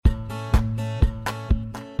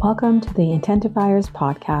Welcome to the Intentifiers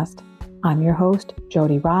podcast. I'm your host,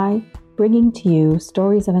 Jody Rye, bringing to you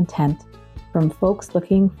stories of intent from folks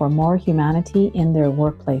looking for more humanity in their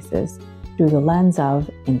workplaces through the lens of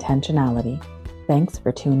intentionality. Thanks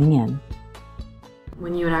for tuning in.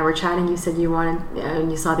 When you and I were chatting, you said you wanted, and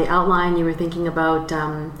you saw the outline, you were thinking about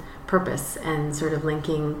purpose and sort of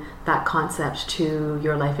linking that concept to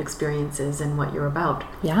your life experiences and what you're about.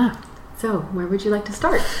 Yeah. So where would you like to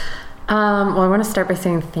start? Well, I want to start by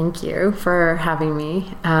saying thank you for having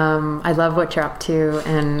me. I love what you're up to,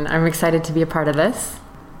 and I'm excited to be a part of this.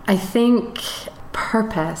 I think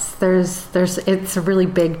purpose, it's a really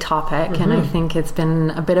big topic, and I think it's been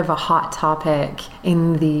a bit of a hot topic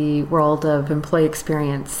in the world of employee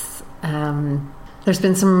experience. There's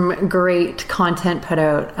been some great content put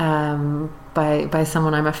out by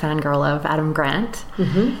someone I'm a fangirl of, Adam Grant.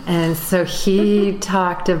 And so he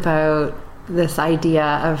talked about this idea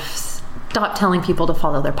of stop telling people to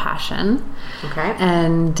follow their passion. Okay.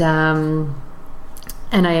 And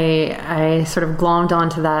I sort of glommed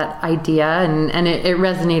onto that idea, and it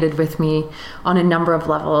resonated with me on a number of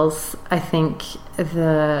levels. I think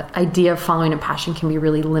the idea of following a passion can be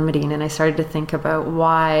really limiting, and I started to think about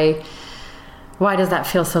why does that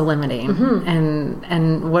feel so limiting?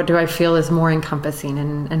 And what do I feel is more encompassing,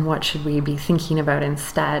 and what should we be thinking about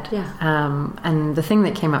instead? Yeah. And the thing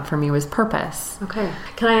that came up for me was purpose. Okay.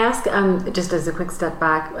 Can I ask, just as a quick step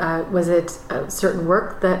back, was it a certain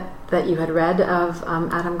work that you had read of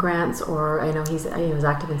Adam Grant's, or I know he was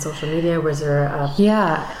active in social media? Was there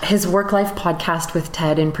his work-life podcast with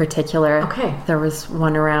Ted in particular. Okay. There was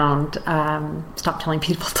one around stop telling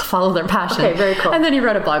people to follow their passion. Okay, very cool. And then he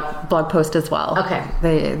wrote a blog post as well. Okay.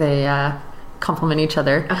 They complement each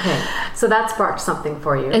other. Okay. So that sparked something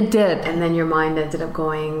for you. It did. And then your mind ended up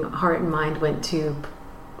heart and mind went to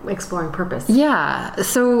exploring purpose. Yeah.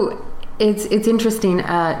 So it's interesting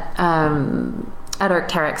at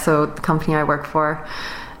Arc'teryx, so the company I work for,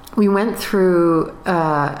 we went through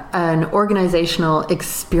an organizational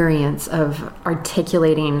experience of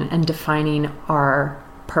articulating and defining our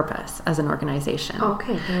purpose as an organization.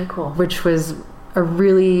 Okay, very cool. Which was a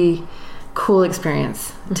really cool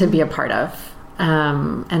experience to be a part of.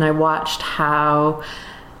 And I watched how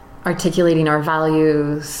articulating our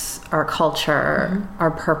values, our culture,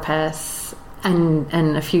 our purpose,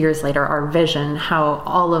 and a few years later, our vision, how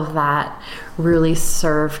all of that really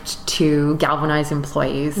served to galvanize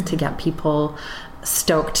employees, to get people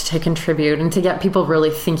stoked to contribute, and to get people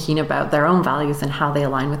really thinking about their own values and how they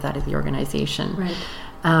align with that of the organization. Right.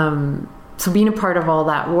 So being a part of all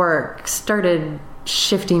that work started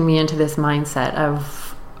shifting me into this mindset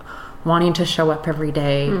of wanting to show up every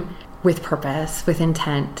day with purpose, with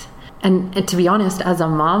intent. And to be honest, as a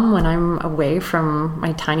mom, when I'm away from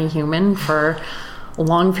my tiny human for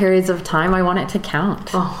long periods of time, I want it to count.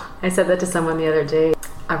 Oh, I said that to someone the other day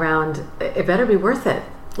around, it better be worth it.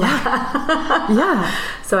 Yeah. Yeah.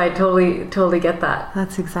 So I totally get that.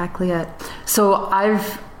 That's exactly it. So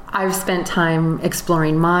I've spent time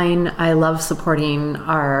exploring mine. I love supporting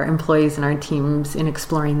our employees and our teams in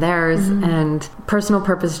exploring theirs. And personal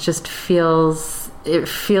purpose just feels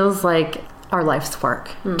like our life's work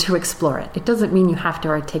to explore it. It doesn't mean you have to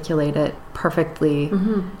articulate it perfectly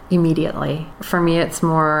immediately. For me, it's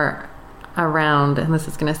more around, and this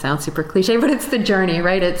is going to sound super cliche, but it's the journey,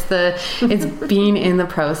 right? It's being in the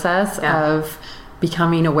process of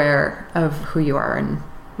becoming aware of who you are and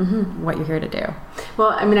what you're here to do. Well,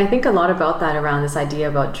 I mean, I think a lot about that around this idea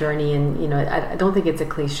about journey, and I don't think it's a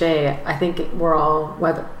cliche. I think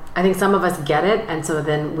I think some of us get it, and so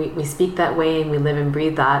then we speak that way and we live and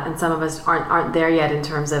breathe that, and some of us aren't there yet in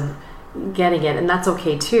terms of getting it, and that's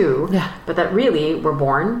okay too. Yeah. But that really, we're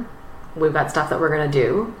born, we've got stuff that we're going to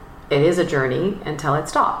do. It is a journey until it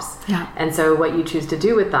stops. Yeah. And so what you choose to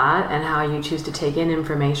do with that, and how you choose to take in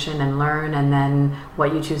information and learn, and then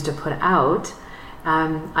what you choose to put out,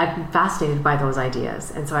 I'm fascinated by those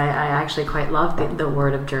ideas. And so I actually quite love the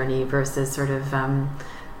word of journey versus sort of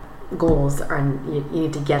goals, and you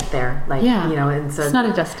need to get there, and so it's not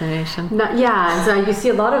a destination. And so you see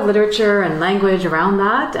a lot of literature and language around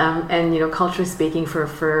that, and culturally speaking,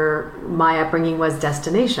 for my upbringing was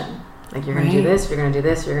destination, like you're going to do this, you're going to do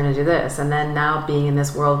this, you're going to do this, and then now being in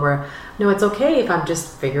this world where no, it's okay if I'm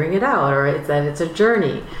just figuring it out, or it's a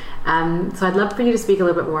journey. So I'd love for you to speak a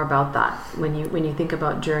little bit more about that when you think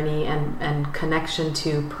about journey and connection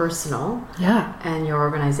to personal, and your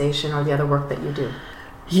organization or the other work that you do.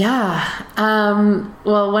 Yeah.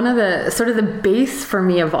 Well, one of the sort of the base for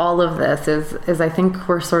me of all of this is I think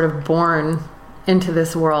we're sort of born into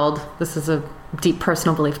this world. This is a deep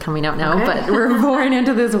personal belief coming out now, but we're born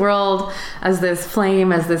into this world as this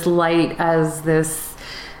flame, as this light, as this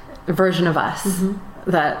version of us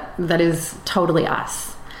that is totally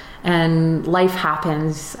us. And life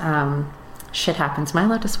happens. Shit happens. Am I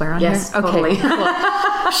allowed to swear on yes, here? Totally. Okay,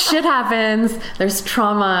 cool. Shit happens. There's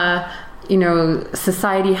trauma. You know,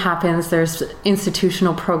 society happens. There's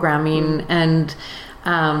institutional programming, and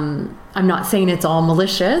I'm not saying it's all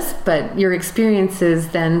malicious, but your experiences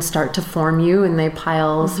then start to form you, and they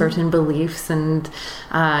pile certain beliefs and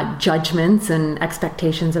judgments and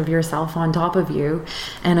expectations of yourself on top of you.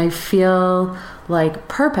 And I feel like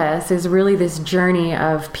purpose is really this journey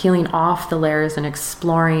of peeling off the layers and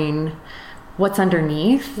exploring what's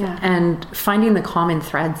underneath and finding the common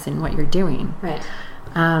threads in what you're doing. Right.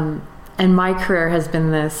 And my career has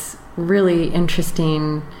been this really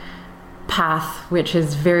interesting path, which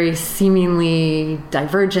is very seemingly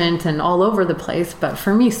divergent and all over the place. But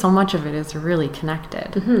for me, so much of it is really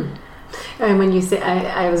connected. And when you say,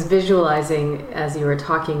 I was visualizing as you were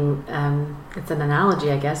talking, it's an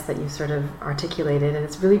analogy, I guess, that you sort of articulated, and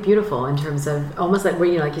it's really beautiful in terms of almost like,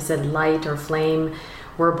 like you said, light or flame.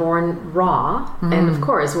 We're born raw, and of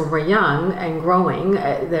course, when we're young and growing,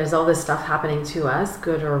 there's all this stuff happening to us,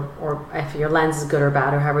 good or if your lens is good or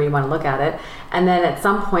bad, or however you want to look at it. And then at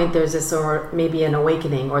some point, there's this, or maybe an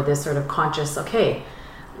awakening, or this sort of conscious, okay,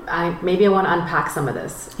 maybe I want to unpack some of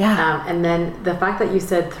this. Yeah. And then the fact that you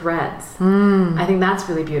said threads, I think that's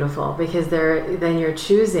really beautiful, because then you're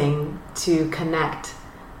choosing to connect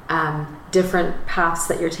different paths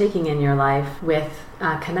that you're taking in your life with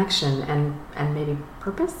connection and maybe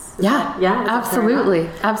purpose. Absolutely.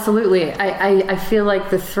 I feel like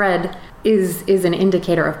the thread is an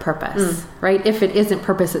indicator of purpose, right? If it isn't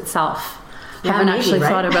purpose itself. Yeah, haven't maybe, actually right?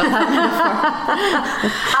 thought about that metaphor.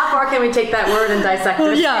 How far can we take that word and dissect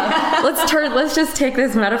it? Yeah, let's just take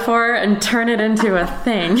this metaphor and turn it into a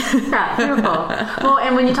thing. Yeah, beautiful. Well,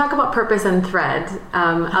 and when you talk about purpose and thread,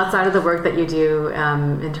 outside of the work that you do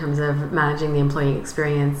in terms of managing the employee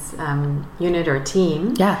experience unit or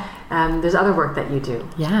team, there's other work that you do.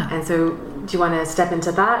 Yeah. And so do you want to step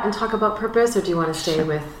into that and talk about purpose, or do you want to stay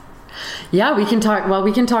with... Yeah, we can talk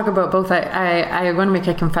about both. I want to make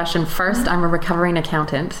a confession first. I'm a recovering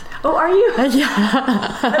accountant. Oh, are you? Yeah.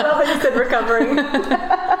 I love that you said recovering. And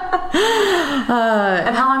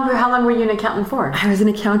how long were you an accountant for? I was an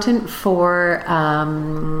accountant for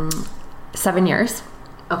 7 years.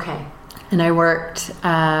 Okay. And I worked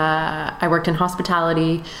in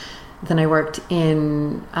hospitality. Then I worked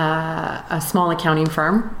in a small accounting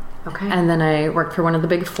firm. Okay. And then I worked for one of the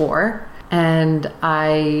big four. And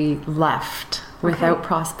I left without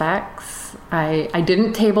prospects. I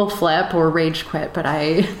didn't table flip or rage quit, but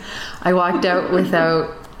I walked out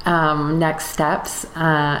without next steps.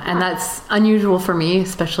 And that's unusual for me,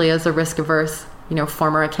 especially as a risk-averse,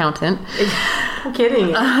 former accountant. I'm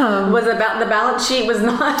kidding. Was the balance sheet was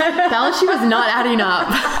not... balance sheet was not adding up.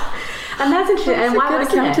 And that's interesting. And why was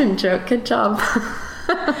accountant joke. Good job.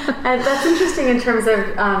 And that's interesting in terms of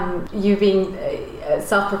you being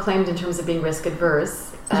self-proclaimed in terms of being risk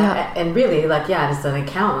adverse. And really, as an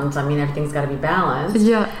accountant, everything's got to be balanced.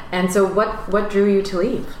 Yeah. And so what drew you to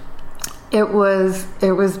leave? It was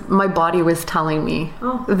my body was telling me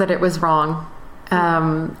that it was wrong.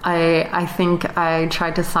 I think I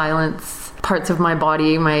tried to silence parts of my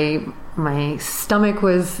body. My stomach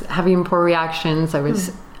was having poor reactions. I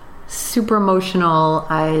was super emotional.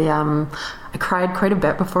 I cried quite a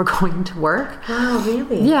bit before going to work. Oh,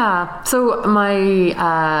 really? Yeah. So my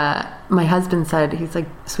husband said, he's like,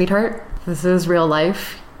 sweetheart, this is real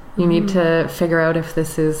life. You need to figure out if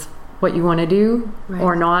this is what you want to do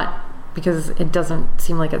or not, because it doesn't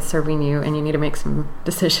seem like it's serving you, and you need to make some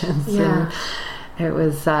decisions. Yeah. And it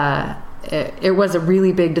was a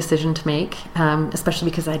really big decision to make, especially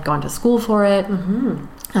because I'd gone to school for it.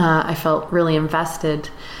 I felt really invested.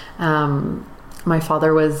 My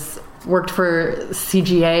father worked for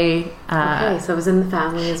CGA. Okay, so it was in the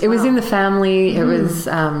family as well. It was in the family. It was,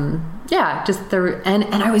 and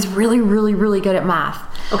I was really, really, really good at math.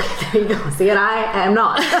 Okay, there you go. See, and I am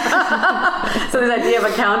not. So this idea of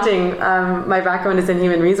accounting, my background is in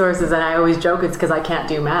human resources, and I always joke it's because I can't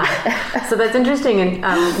do math. So that's interesting.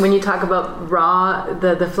 And when you talk about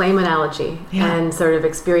the flame analogy and sort of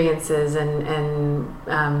experiences and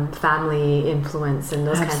family influence and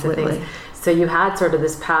those kinds of things. So you had sort of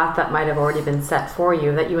this path that might have already been set for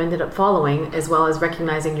you that you ended up following, as well as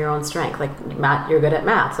recognizing your own strength. Like, Matt, you're good at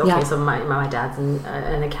math. So, okay, so my dad's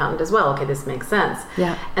an accountant as well. Okay, this makes sense.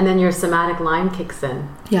 Yeah. And then your somatic line kicks in.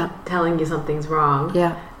 Yeah. Telling you something's wrong.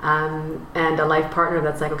 Yeah. And a life partner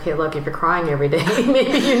that's like, okay, look, if you're crying every day,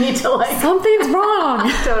 maybe you need to something's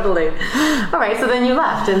wrong. Totally. All right, so then you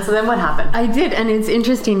left, and so then what happened? I did, and it's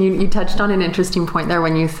interesting. You touched on an interesting point there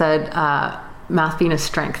when you said math being a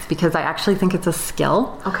strength, because I actually think it's a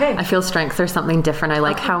skill. Okay. I feel strengths are something different. I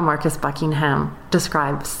like how Marcus Buckingham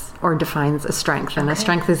describes or defines a strength, and a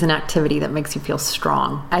strength is an activity that makes you feel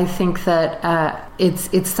strong. I think that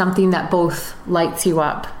it's something that both lights you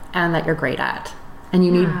up and that you're great at. And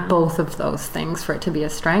you need both of those things for it to be a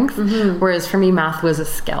strength. Whereas for me, math was a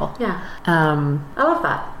skill. Yeah. I love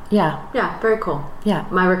that. Yeah. Yeah, very cool. Yeah.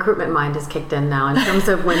 My recruitment mind is kicked in now in terms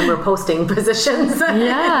of when we're posting positions.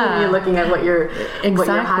 Yeah. You're looking at what you're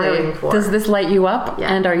hiring for. Does this light you up,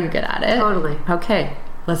 and are you good at it? Totally. Okay.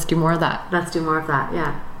 Let's do more of that. Let's do more of that.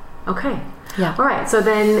 Yeah. Okay. Yeah. All right. So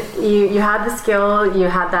then you had the skill, you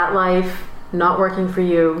had that life not working for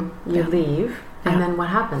you, you leave, and then what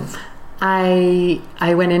happens? I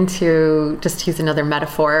went into, just to use another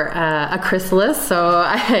metaphor, a chrysalis. So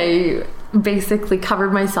I basically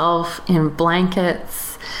covered myself in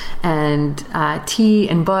blankets and tea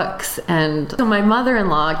and books. And so my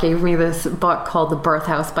mother-in-law gave me this book called The Birth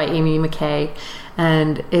House by Amy McKay.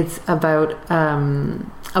 And it's about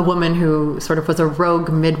a woman who sort of was a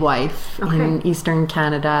rogue midwife in Eastern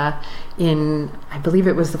Canada in, I believe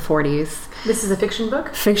it was the 40s. This is a fiction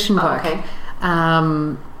book? Fiction book. Okay.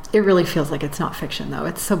 It really feels like it's not fiction, though.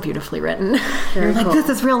 It's so beautifully written. Very like, cool. this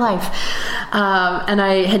is real life. And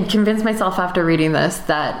I had convinced myself after reading this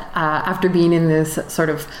that after being in this sort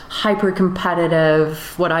of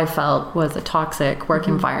hyper-competitive, what I felt was a toxic work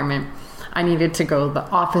environment, I needed to go the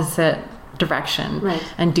opposite direction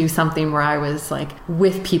and do something where I was like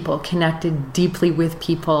with people, connected deeply with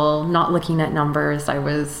people, not looking at numbers. I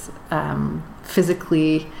was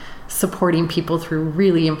physically supporting people through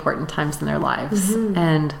really important times in their lives.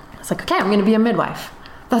 And I was like, okay, I'm going to be a midwife.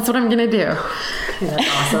 That's what I'm going to do. That's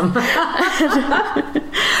awesome.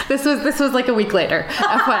 This was like a week later.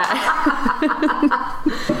 FYI.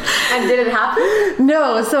 And did it happen?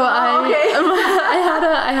 No. So I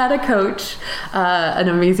had a coach, an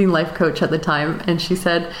amazing life coach at the time. And she's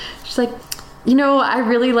like, you know, I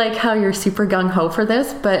really like how you're super gung-ho for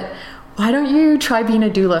this, but why don't you try being a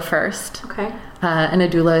doula first? Okay. And a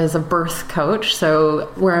doula is a birth coach.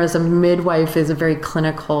 So whereas a midwife is a very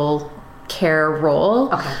clinical care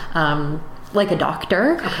role, like a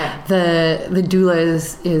doctor, the doula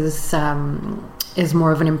is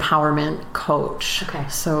more of an empowerment coach. Okay.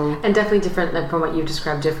 So and definitely different than from what you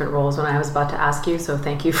described, different roles when I was about to ask you. So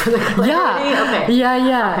thank you for the clarity. Yeah. Okay.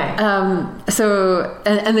 Yeah. Okay. So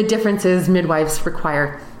and the difference is midwives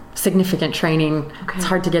require significant training. Okay. It's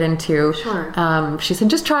hard to get into. Sure. She said,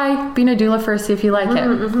 just try being a doula first, see if you like it.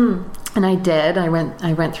 And I did. I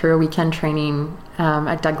went through a weekend training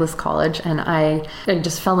at Douglas College, and I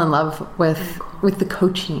just fell in love with the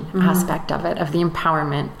coaching aspect of it, of the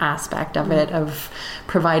empowerment aspect of it, of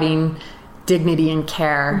providing dignity and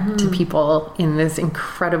care to people in this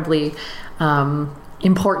incredibly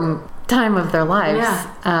important time of their lives.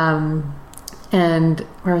 Yeah. And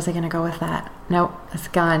where was I going to go with that? Nope, it's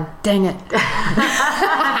gone. Dang it.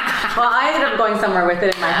 Well, I ended up going somewhere with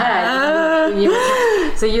it in my head.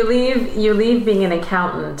 So you leave being an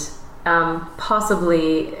accountant,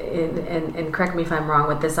 possibly, and correct me if I'm wrong,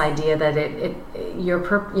 with this idea that your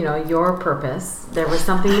purpose, there was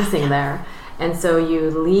something missing there, and so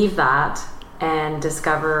you leave that and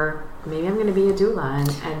discover, maybe I'm going to be a doula,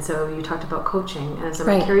 and so you talked about coaching, and so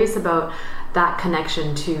I'm curious about that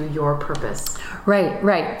connection to your purpose.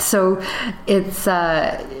 Right. So it's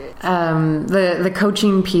the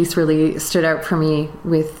coaching piece really stood out for me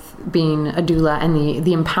with being a doula, and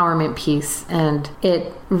the empowerment piece, and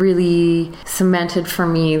it really cemented for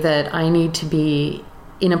me that I need to be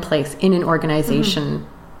in a place, in an organization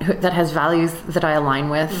that has values that I align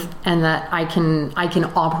with, and that I can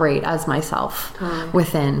operate as myself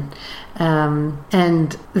within.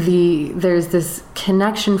 And there's this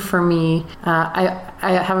connection for me. I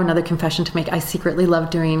have another confession to make. I secretly love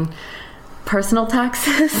doing personal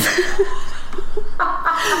taxes.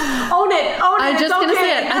 Own it. I'm just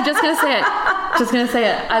gonna say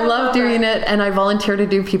it. I love doing it, and I volunteer to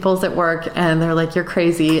do people's at work, and they're like, "You're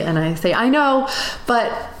crazy," and I say, "I know,"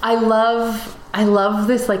 but I love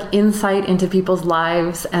this like insight into people's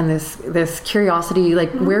lives, and this curiosity,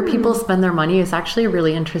 like where people spend their money is actually a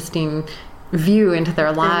really interesting view into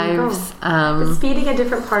their lives. It's feeding a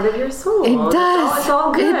different part of your soul. It does. It's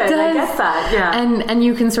all good. It does. I get that. Yeah. And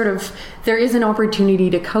you can sort of, there is an opportunity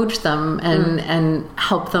to coach them and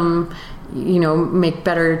help them, make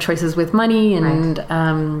better choices with money, and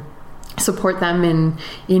support them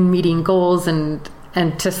in meeting goals, and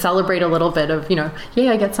to celebrate a little bit of, yay,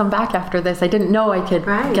 I get some back after this. I didn't know I could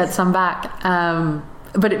get some back.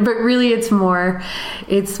 But really it's more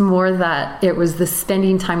that it was the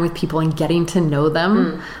spending time with people and getting to know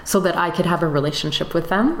them so that I could have a relationship with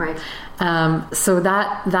them. Right. So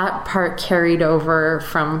that part carried over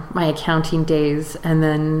from my accounting days, and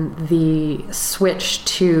then the switch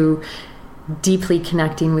to deeply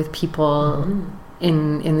connecting with people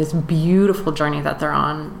in this beautiful journey that they're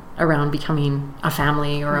on around becoming a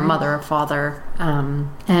family or a mother or father.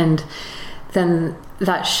 And then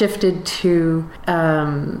that shifted to,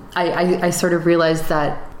 I sort of realized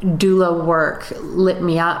that doula work lit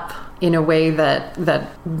me up in a way that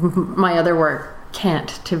my other work can't,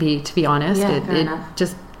 to be honest.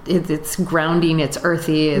 It's grounding, it's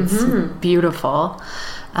earthy, it's beautiful.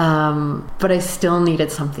 But I still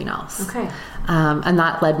needed something else. Okay. And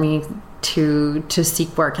that led me to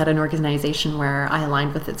seek work at an organization where I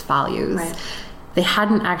aligned with its values. Right. They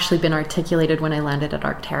hadn't actually been articulated when I landed at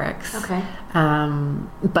Arc'teryx. Okay.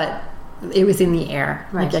 But it was in the air.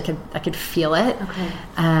 Right. Like I could feel it. Okay.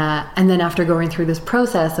 And then after going through this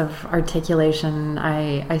process of articulation,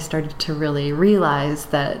 I started to really realize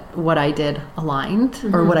that what I did aligned,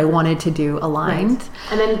 or what I wanted to do aligned.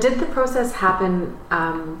 Right. And then did the process happen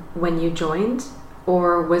when you joined,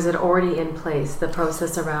 or was it already in place, the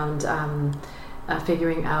process around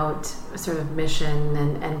figuring out sort of mission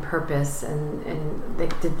and purpose, and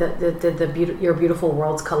did your beautiful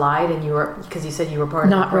worlds collide, and you were, because you said you were part of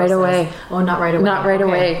the process. Right away. Oh, not right away. Not right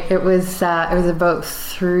away. It was about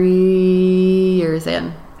 3 years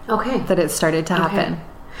in. Okay. That it started to happen. Okay.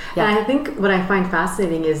 Yeah. And I think what I find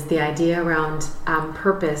fascinating is the idea around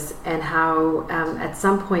purpose, and how at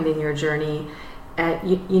some point in your journey,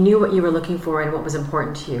 you knew what you were looking for and what was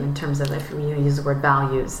important to you in terms of, if you use the word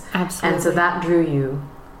values. Absolutely. And so that drew you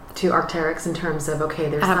to Arc'teryx in terms of, okay,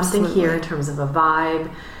 there's something here in terms of a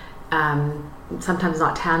vibe, sometimes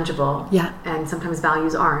not tangible. Yeah. And sometimes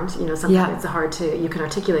values aren't, sometimes it's hard to, you can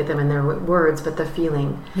articulate them in their words, but the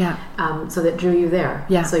feeling. Yeah. So that drew you there.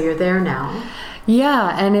 Yeah. So you're there now.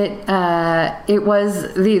 Yeah, and it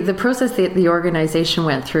was the process that the organization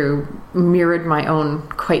went through mirrored my own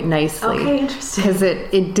quite nicely. Okay, interesting. Because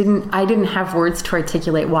I didn't have words to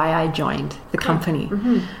articulate why I joined the company.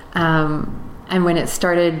 And when it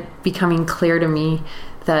started becoming clear to me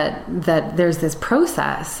that there's this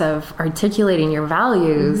process of articulating your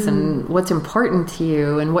values and what's important to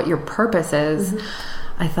you and what your purpose is,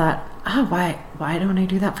 I thought, why don't I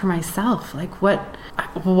do that for myself? Like, what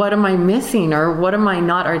am I missing, or what am I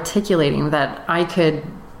not articulating that I could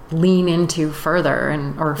lean into further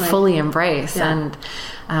or fully embrace? Yeah.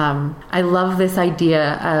 And I love this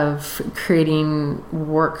idea of creating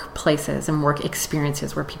workplaces and work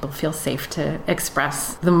experiences where people feel safe to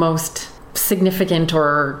express the most significant,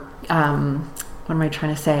 or what am I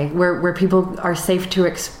trying to say? Where people are safe to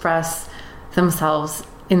express themselves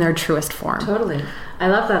in their truest form. Totally. I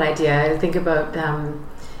love that idea. I think about,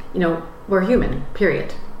 we're human,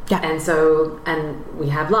 period. Yeah. And we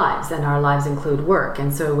have lives, and our lives include work.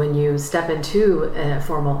 And so when you step into a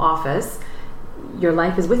formal office, your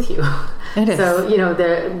life is with you. It is. So,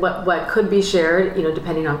 what could be shared,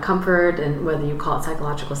 depending on comfort and whether you call it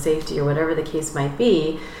psychological safety or whatever the case might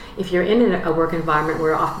be, if you're in a work environment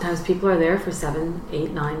where oftentimes people are there for 7,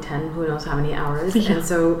 8, 9, 10, who knows how many hours. Yeah. And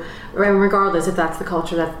so regardless if that's the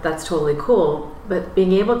culture, that's totally cool. But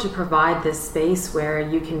being able to provide this space where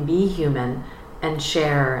you can be human and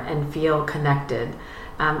share and feel connected,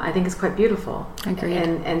 I think is quite beautiful. Agreed.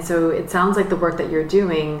 And so it sounds like the work that you're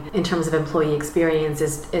doing in terms of employee experience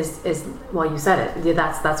is well, you said it,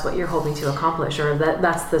 that's what you're hoping to accomplish, or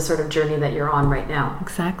that's the sort of journey that you're on right now.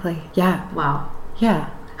 Exactly. Yeah. Wow. Yeah.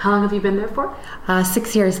 How long have you been there for?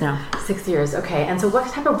 6 years now. 6 years. Okay. And so what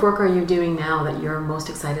type of work are you doing now that you're most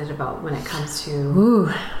excited about when it comes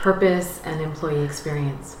to purpose and employee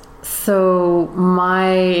experience? So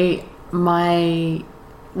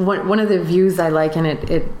one of the views I like, and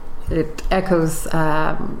it echoes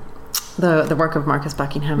the work of Marcus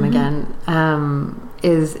Buckingham again,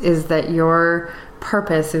 is that your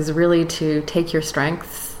purpose is really to take your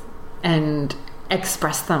strengths and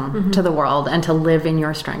express them to the world, and to live in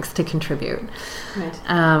your strengths to contribute. Right.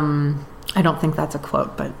 I don't think that's a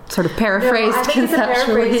quote, but sort of paraphrased. I think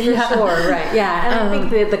conceptually. It's a paraphrase for sure. Right. Yeah. And I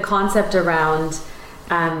think the concept around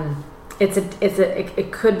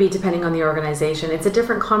it could be, depending on the organization, it's a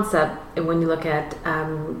different concept when you look at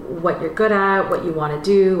what you're good at, what you want to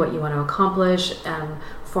do, what you want to accomplish,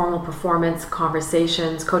 formal performance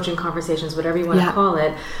conversations, coaching conversations, whatever you want to call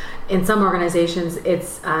it. In some organizations,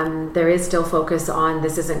 it's there is still focus on,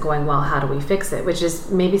 this isn't going well, how do we fix it, which is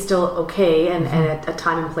maybe still okay, and a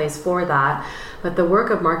time and place for that. But the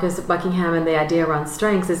work of Marcus Buckingham and the idea around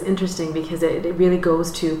strengths is interesting, because it really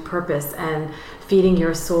goes to purpose and feeding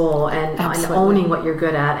your soul and owning what you're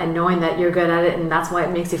good at and knowing that you're good at it, and that's why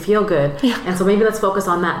it makes you feel good. And so maybe let's focus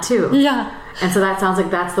on that too. And so that sounds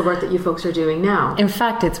like that's the work that you folks are doing now. In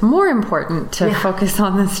fact, it's more important to focus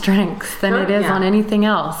on the strengths than it is on anything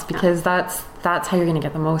else, because that's how you're going to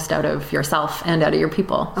get the most out of yourself and out of your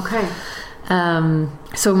people. Okay.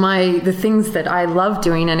 So the things that I love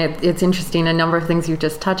doing, and it's interesting, a number of things you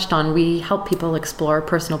just touched on, we help people explore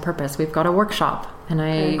personal purpose. We've got a workshop, and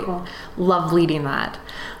I love leading that.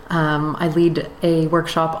 I lead a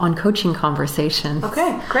workshop on coaching conversations.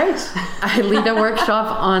 Okay, great. I lead a workshop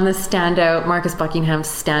on the Marcus Buckingham's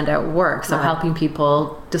standout work. So helping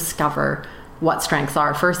people discover what strengths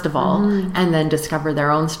are, first of all, and then discover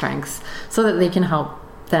their own strengths so that they can help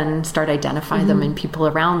then start identify them in people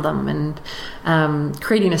around them, and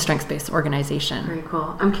creating a strengths-based organization. Very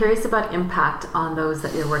cool. I'm curious about impact on those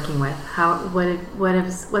that you're working with.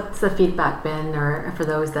 What's the feedback been, or for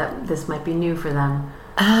those that this might be new for them?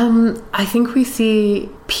 I think we see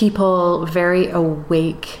people very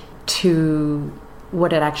awake to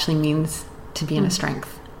what it actually means to be in a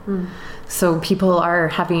strength. So people are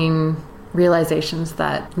having realizations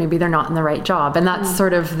that maybe they're not in the right job, and that's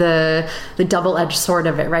sort of the double-edged sword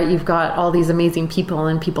of it, right? You've got all these amazing people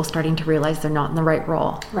and people starting to realize they're not in the right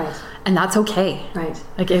role, right? And that's okay, right?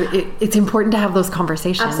 Like it's important to have those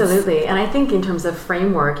conversations. Absolutely. And I think in terms of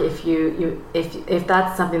framework, if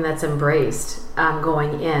that's something that's embraced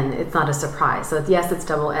going in, it's not a surprise. So yes, it's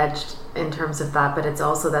double-edged in terms of that, but it's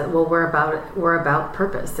also that, well, we're about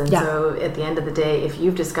purpose, and so at the end of the day, if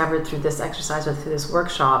you've discovered through this exercise or through this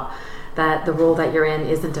workshop that the role that you're in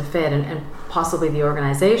isn't a fit, and possibly the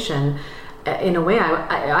organization, in a way,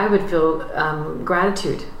 I would feel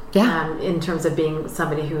gratitude. In terms of being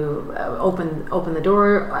somebody who opened the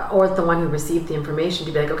door, or the one who received the information,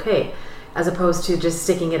 to be like, okay, as opposed to just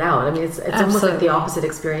sticking it out. I mean, it's almost like the opposite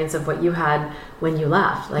experience of what you had when you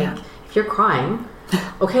left. Like, if you're crying,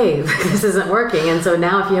 okay, this isn't working. And so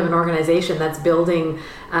now if you have an organization that's building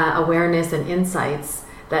awareness and insights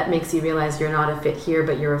that makes you realize you're not a fit here,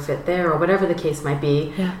 but you're a fit there, or whatever the case might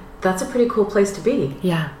be, that's a pretty cool place to be.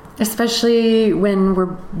 Yeah. Especially when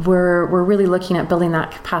we're really looking at building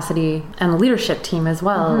that capacity and the leadership team as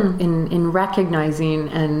well, in recognizing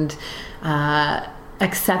and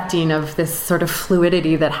accepting of this sort of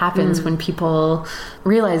fluidity that happens when people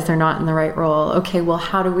realize they're not in the right role. Okay, well,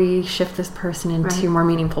 how do we shift this person into more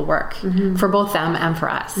meaningful work for both them and for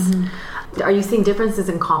us? Are you seeing differences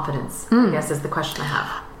in confidence? I guess is the question I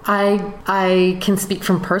have. I can speak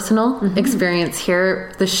from personal experience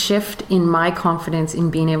here. The shift in my confidence in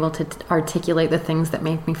being able to articulate the things that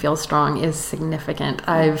make me feel strong is significant.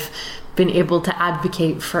 I've been able to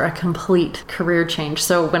advocate for a complete career change.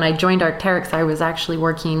 So when I joined Arc'teryx, I was actually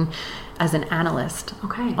working as an analyst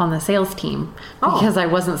on the sales team because I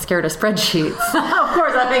wasn't scared of spreadsheets. Of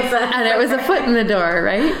course, that makes sense. And it was a foot in the door,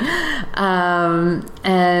 right?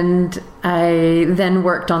 And I then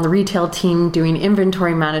worked on the retail team doing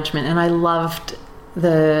inventory management, and I loved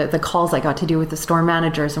the calls I got to do with the store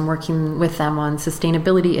managers and working with them on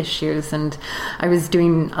sustainability issues. And I was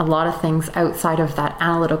doing a lot of things outside of that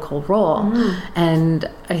analytical role. And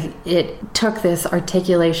it took this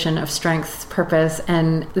articulation of strengths, purpose,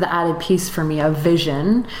 and the added piece for me of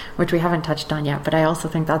vision, which we haven't touched on yet, but I also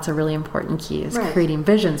think that's a really important key, is creating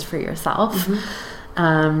visions for yourself.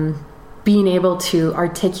 Being able to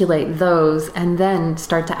articulate those and then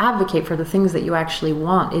start to advocate for the things that you actually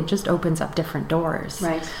want, it just opens up different doors.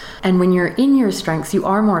 Right. And when you're in your strengths, you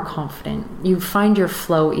are more confident. You find your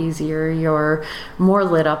flow easier. You're more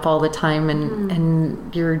lit up all the time,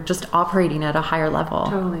 and you're just operating at a higher level.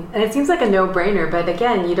 Totally. And it seems like a no-brainer, but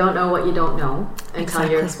again, you don't know what you don't know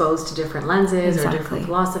until you're exposed to different lenses or different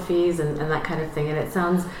philosophies and that kind of thing. And it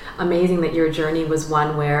sounds amazing that your journey was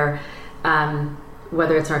one where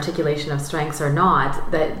whether it's an articulation of strengths or not,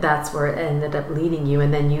 that's where it ended up leading you,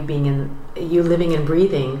 and then you living and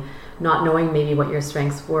breathing, not knowing maybe what your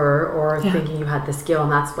strengths were, or thinking you had the skill and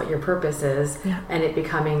that's what your purpose is, and it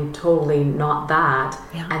becoming totally not that,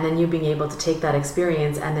 and then you being able to take that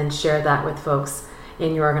experience and then share that with folks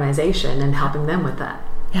in your organization and helping them with that.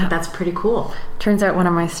 That's pretty cool. Turns out one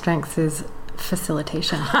of my strengths is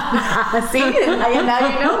facilitation. See, now you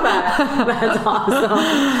know that. That's awesome.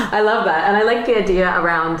 I love that, and I like the idea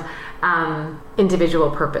around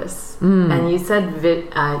individual purpose. And you said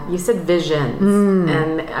visions,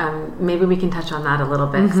 and maybe we can touch on that a little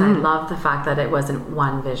bit, because I love the fact that it wasn't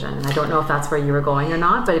one vision, and I don't know if that's where you were going or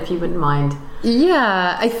not, but if you wouldn't mind.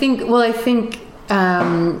 I think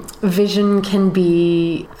vision can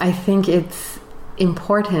be, I think it's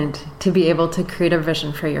important to be able to create a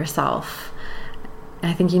vision for yourself.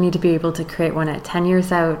 I think you need to be able to create one at 10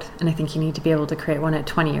 years out, and I think you need to be able to create one at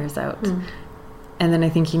 20 years out. And then I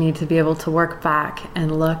think you need to be able to work back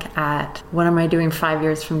and look at, what am I doing 5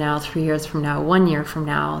 years from now, 3 years from now, 1 year from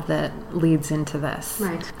now that leads into this?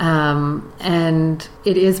 Right. And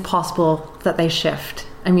it is possible that they shift.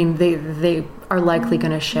 I mean, they are likely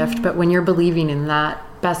going to shift, but when you're believing in that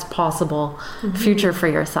best possible future for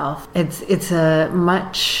yourself, it's a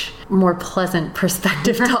much more pleasant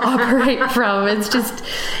perspective to operate from. It's just,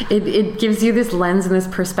 it gives you this lens and this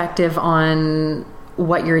perspective on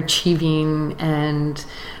what you're achieving and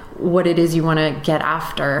what it is you want to get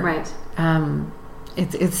after. Right.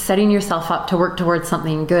 It's setting yourself up to work towards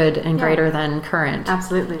something good and greater than current.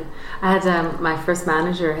 Absolutely. I had my first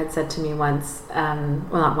manager had said to me once, well,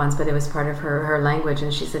 not once, but it was part of her language,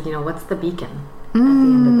 and she said, what's the beacon at the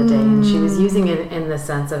end of the day? And she was using it in the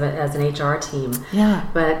sense of it as an HR team. Yeah.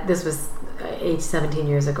 But this was 17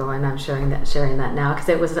 years ago, and I'm sharing that now because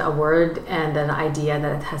it was a word and an idea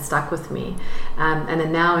that has stuck with me. And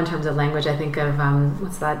then now, in terms of language, I think of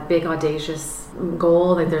what's that big audacious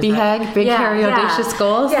goal? Like there's big hairy audacious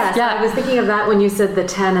goals. Yeah, so I was thinking of that when you said the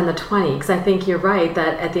 10 and the 20, because I think you're right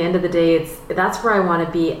that at the end of the day, that's where I want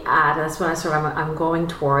to be at. That's what I'm going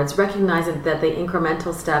towards, recognizing that the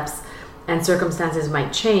incremental steps and circumstances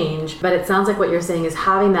might change, but it sounds like what you're saying is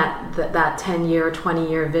having that 10-year,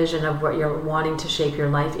 20-year vision of what you're wanting to shape your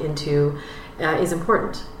life into is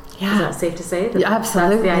important. Yeah. Is that safe to say? Yeah,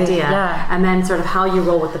 absolutely. That's the idea. Yeah. And then sort of how you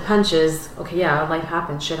roll with the punches. Okay, yeah, life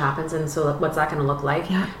happens, shit happens, and so what's that going to look like?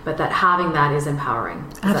 Yeah. But that having that is empowering.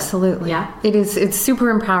 Absolutely. Yeah. It is. It's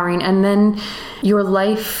super empowering, and then your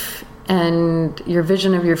life and your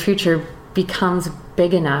vision of your future becomes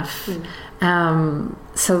big enough.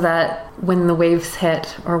 So that when the waves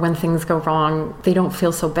hit or when things go wrong, they don't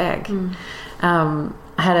feel so big. I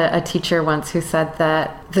had a teacher once who said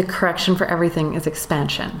that the correction for everything is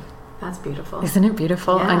expansion. That's beautiful. Isn't it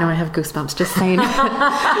beautiful? Yeah. I know, I have goosebumps just saying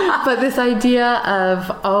it. But this idea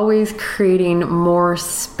of always creating more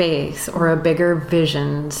space or a bigger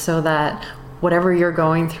vision so that whatever you're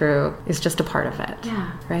going through is just a part of it.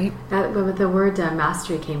 Yeah. Right? The word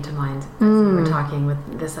mastery came to mind as we were talking,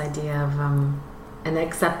 with this idea of an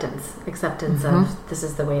acceptance of this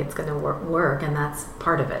is the way it's going to work, and that's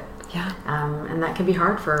part of it. Yeah. And that can be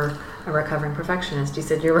hard for a recovering perfectionist. You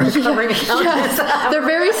said you're a recovering accountant. Yes. They're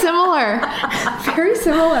very similar. Very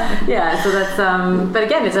similar. Yeah, so that's, but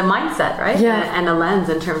again, it's a mindset, right? Yeah. And a lens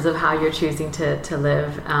in terms of how you're choosing to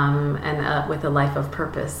live and with a life of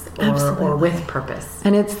purpose or with purpose.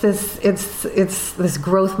 And it's this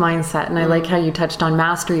growth mindset. And I like how you touched on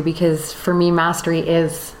mastery, because for me, mastery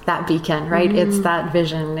is that beacon, right? It's that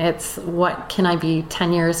vision. It's what can I be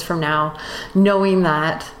 10 years from now, knowing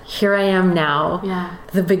that here I am now. Yeah.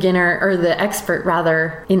 The beginner, or the expert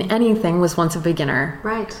rather, in anything was once a beginner.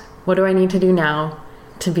 Right. What do I need to do now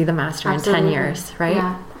to be the master Absolutely. in 10 years, right?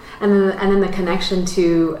 Yeah. And then the connection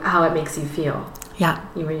to how it makes you feel. Yeah.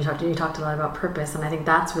 You talked a lot about purpose, and I think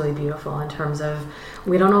that's really beautiful in terms of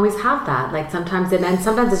we don't always have that. Like sometimes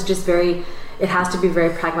it's just it has to be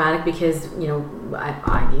very pragmatic because,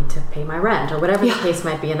 I need to pay my rent or whatever the case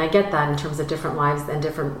might be. And I get that in terms of different lives and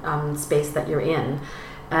different space that you're in.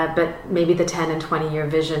 But maybe the 10 and 20-year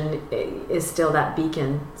vision is still that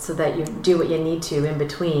beacon so that you do what you need to in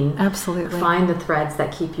between. Absolutely. Find the threads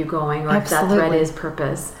that keep you going, or if that thread is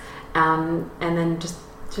purpose. And then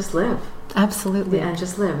just live. Absolutely. And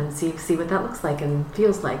just live and see what that looks like and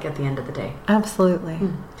feels like at the end of the day. Absolutely.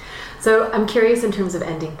 So I'm curious in terms of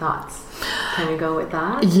ending thoughts. Can we go with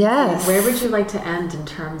that? Yes. Where would you like to end in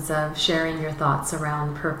terms of sharing your thoughts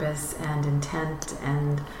around purpose and intent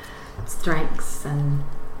and strengths and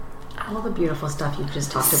all the beautiful stuff you've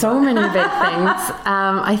just talked about? So many big things.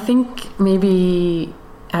 I think maybe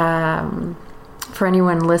for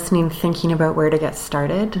anyone listening, thinking about where to get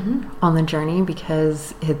started on the journey,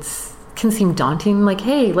 because it can seem daunting, like,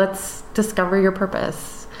 hey, let's discover your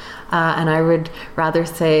purpose. And I would rather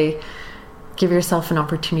say, give yourself an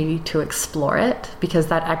opportunity to explore it, because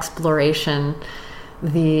that exploration,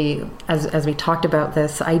 as we talked about,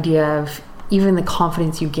 this idea of even the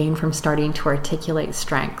confidence you gain from starting to articulate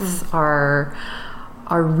strengths are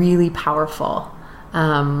really powerful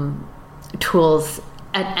tools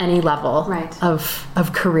at any level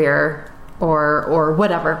of career or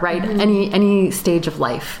whatever, right? Any stage of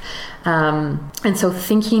life. And so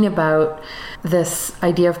thinking about this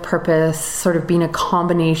idea of purpose sort of being a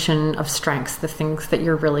combination of strengths, the things that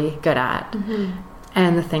you're really good at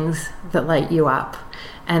and the things that light you up,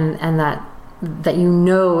 and that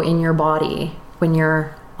in your body when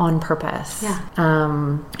you're on purpose.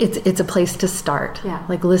 Yeah. It's a place to start. Yeah.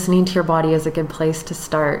 Like listening to your body is a good place to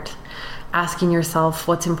start. Asking yourself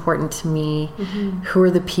what's important to me, who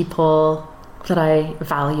are the people that I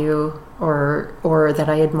value or that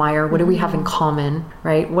I admire, what do we have in common,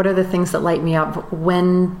 right? What are the things that light me up?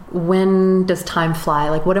 When does time fly?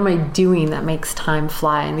 Like, what am I doing that makes time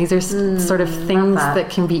fly? And these are sort of things that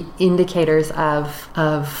can be indicators of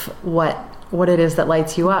what it is that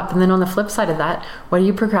lights you up. And then on the flip side of that, what are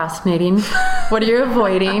you procrastinating? What are you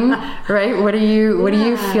avoiding? Right? What do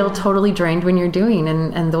you feel totally drained when you're doing?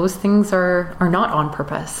 And those things are not on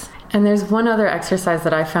purpose. And there's one other exercise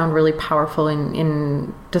that I found really powerful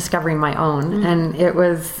in discovering my own, and it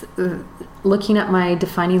was looking at my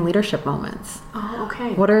defining leadership moments. Oh,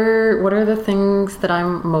 okay. What are the things that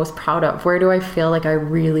I'm most proud of? Where do I feel like I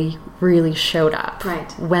really, really showed up? Right.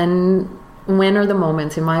 When are the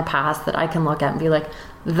moments in my past that I can look at and be like,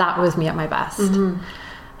 that was me at my best?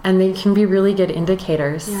 And they can be really good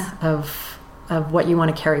indicators of what you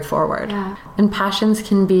want to carry forward. Yeah. And passions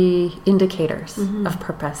can be indicators of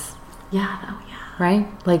purpose. Yeah. Oh, yeah.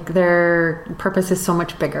 Right? Like their purpose is so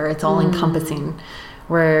much bigger. It's all encompassing.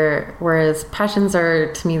 Whereas passions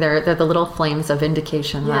are, to me, they're the little flames of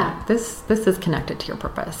indication that this is connected to your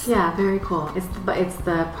purpose. Yeah, very cool. It's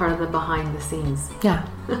the part of the behind the scenes. Yeah.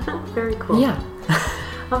 Very cool. Yeah.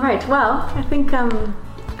 All right. Well, I think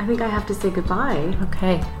I have to say goodbye.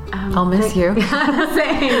 Okay. I'll miss you.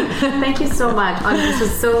 Same. Thank you so much.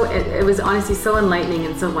 It was honestly so enlightening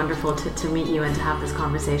and so wonderful to meet you and to have this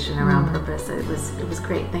conversation around purpose. It was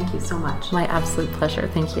great. Thank you so much. My absolute pleasure.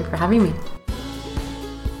 Thank you for having me.